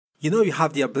You know you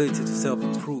have the ability to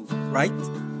self-improve, right?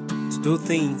 To do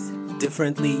things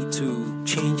differently, to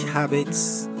change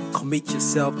habits, commit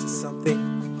yourself to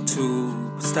something,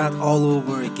 to start all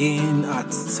over again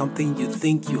at something you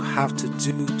think you have to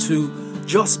do, to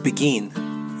just begin,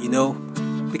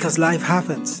 because life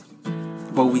happens.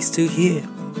 But we're still here,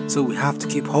 so we have to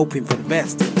keep hoping for the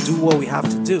best and do what we have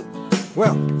to do.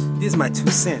 Well, this is my 2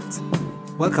 cents.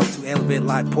 Welcome to Elevate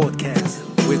Life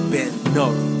Podcast with Ben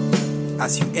Nori.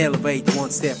 As you elevate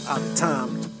one step at a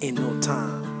time in no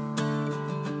time.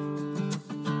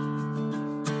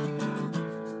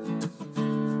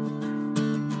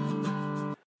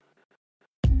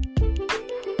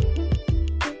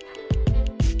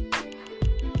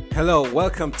 Hello,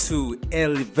 welcome to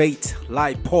Elevate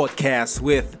Life Podcast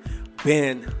with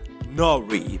Ben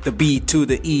Nori. The B to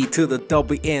the E to the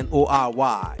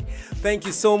WNORY. Thank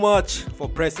you so much for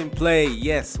pressing play.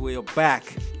 Yes, we're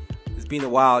back. Been a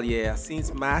while,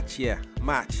 since March,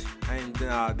 and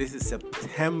this is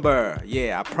September.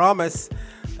 I promise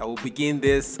I will begin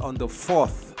this on the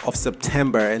 4th of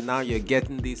September, and now you're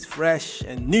getting this fresh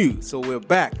and new, so we're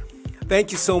back.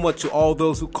 Thank you so much to all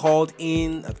those who called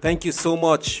in. Thank you so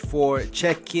much for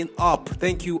checking up.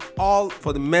 Thank you all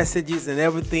for the messages and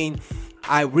everything.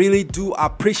 I really do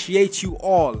appreciate you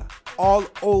all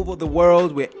over the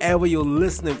world, wherever you're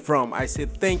listening from. I say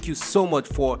thank you so much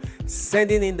for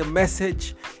sending in the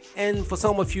message, and for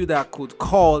some of you that could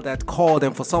call, that called,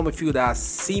 and for some of you that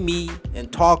see me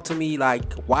and talk to me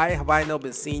like, why have I not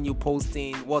been seeing you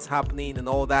posting, what's happening and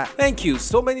all that. Thank you.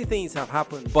 So many things have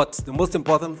happened, but the most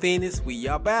important thing is we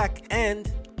are back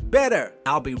and better.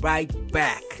 I'll be right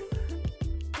back.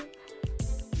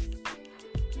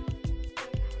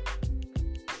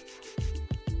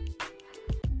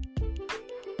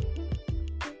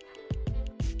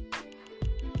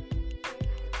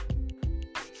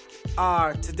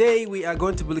 Today we are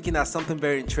going to be looking at something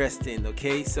very interesting,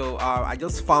 okay? So I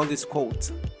just found this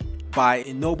quote by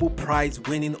a Nobel Prize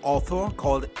winning author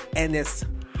called Ernest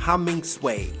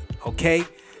Hemingway, okay?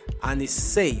 And it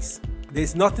says,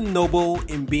 "There's nothing noble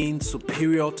in being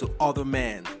superior to other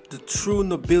men. The true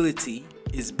nobility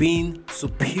is being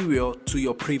superior to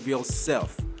your previous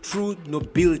self. True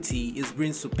nobility is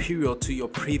being superior to your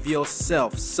previous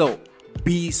self. So,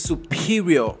 be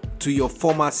superior to your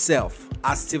former self."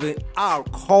 As Stephen R.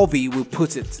 Covey will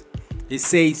put it, he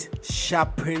says,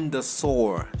 sharpen the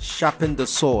sword.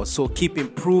 So keep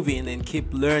improving and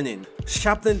keep learning.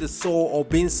 Sharpening the sword or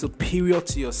being superior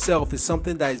to yourself is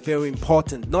something that is very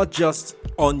important, not just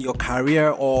on your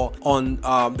career or on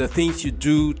the things you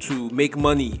do to make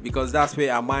money, because that's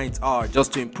where our minds are,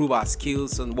 just to improve our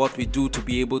skills and what we do to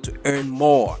be able to earn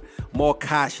more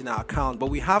cash in our account.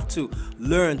 But we have to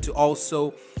learn to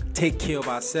also take care of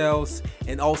ourselves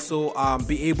and also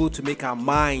be able to make our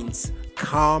minds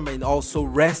calm and also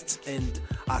rest and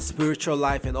our spiritual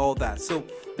life and all that. So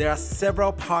there are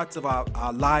several parts of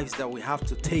our lives that we have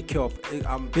to take care of.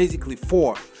 Basically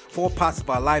four parts of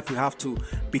our life we have to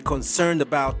be concerned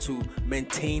about to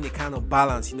maintain a kind of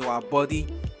balance. Our body,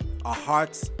 our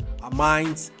hearts, our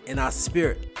minds, and our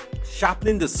spirit.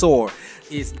 Sharpening the sword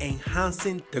is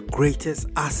enhancing the greatest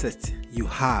asset you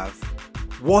have.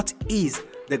 What is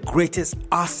the greatest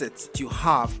asset you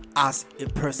have as a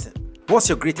person? What's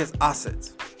your greatest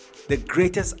asset? The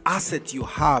greatest asset you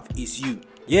have is you.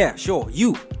 Yeah, sure,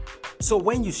 you. So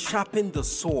when you sharpen the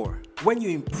sword, when you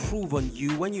improve on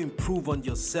you, when you improve on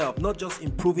yourself, not just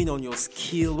improving on your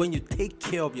skill, when you take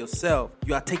care of yourself,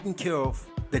 you are taking care of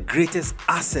the greatest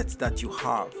asset that you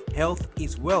have. Health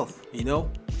is wealth,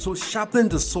 So sharpen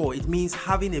the sword, it means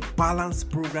having a balanced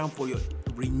program for your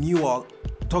renewal,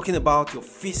 talking about your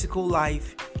physical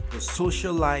life, your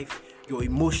social life, your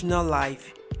emotional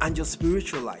life, and your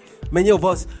spiritual life. Many of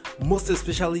us, most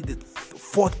especially the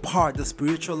fourth part, the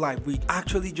spiritual life, we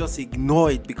actually just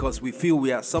ignore it because we feel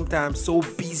we are sometimes so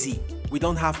busy. We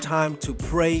don't have time to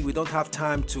pray. We don't have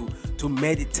time to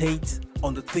meditate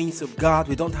on the things of God.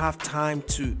 We don't have time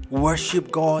to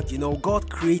worship God. God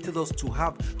created us to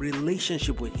have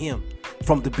relationship with Him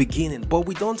from the beginning, but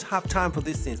we don't have time for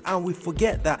these things, and we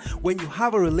forget that when you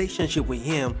have a relationship with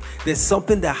Him, there's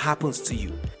something that happens to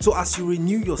you. So as you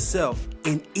renew yourself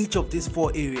in each of these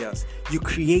 4 areas, you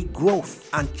create growth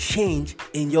and change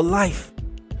in your life.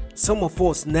 Some of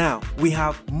us now, we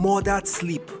have moderate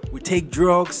sleep. We take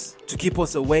drugs to keep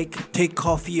us awake, take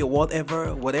coffee or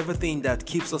whatever thing that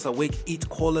keeps us awake, eat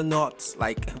kola nuts,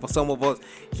 like for some of us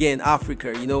here in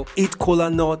Africa, eat kola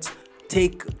nuts,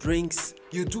 take drinks,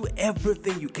 you do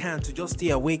everything you can to just stay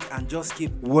awake and just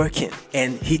keep working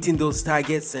and hitting those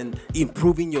targets and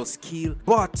improving your skill.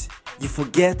 But you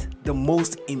forget the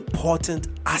most important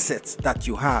assets that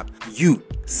you have. You.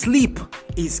 Sleep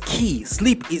is key.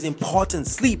 Sleep is important.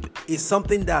 Sleep is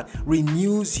something that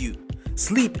renews you.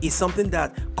 Sleep is something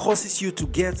that causes you to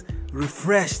get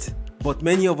refreshed. But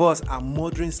many of us are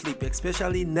murdering sleep,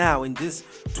 especially now in this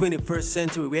 21st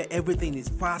century where everything is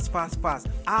fast.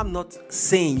 I'm not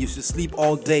saying you should sleep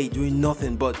all day doing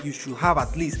nothing, but you should have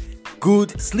at least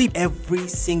good sleep every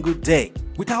single day.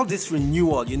 Without this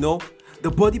renewal, the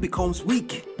body becomes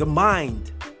weak, the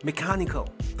mind mechanical,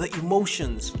 the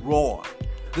emotions raw,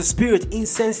 the spirit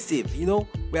insensitive.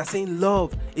 We are saying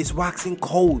love is waxing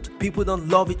cold. People don't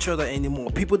love each other anymore.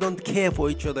 People don't care for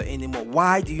each other anymore.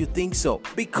 Why do you think so?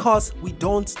 Because we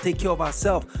don't take care of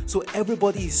ourselves. So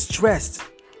everybody is stressed.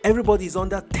 Everybody is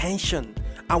under tension.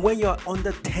 And when you're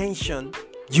under tension,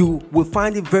 you will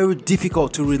find it very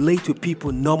difficult to relate to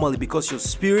people normally because your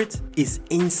spirit is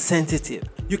insensitive.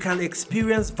 You can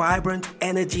experience vibrant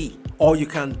energy, or you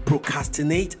can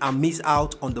procrastinate and miss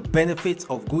out on the benefits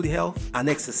of good health and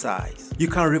exercise. You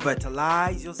can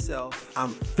revitalize yourself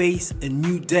and face a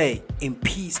new day in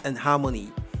peace and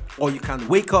harmony. Or you can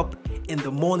wake up in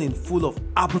the morning full of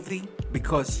apathy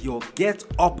because your get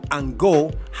up and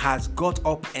go has got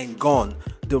up and gone.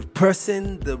 The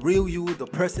person, the real you, the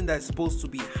person that is supposed to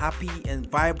be happy and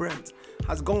vibrant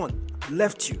has gone,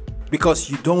 left you because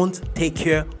you don't take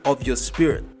care of your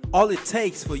spirit. All it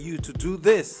takes for you to do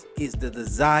this is the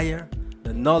desire,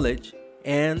 the knowledge,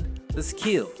 and the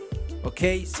skill.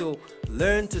 Okay, so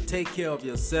learn to take care of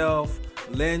yourself.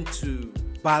 Learn to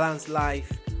balance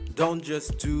life. Don't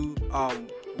just do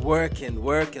work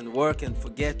and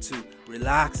forget to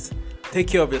relax. Take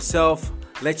care of yourself.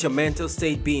 Let your mental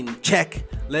state be in check.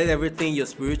 Let everything, your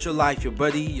spiritual life, your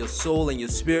body, your soul, and your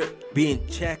spirit be in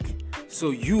check so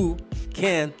you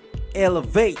can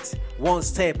elevate one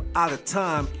step at a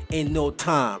time in no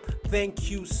time.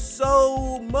 Thank you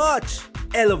so much,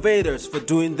 elevators, for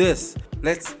doing this.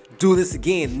 Let's do this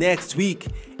again next week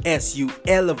as you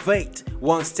elevate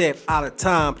one step at a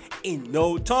time in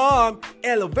no time.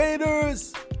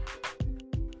 Elevators!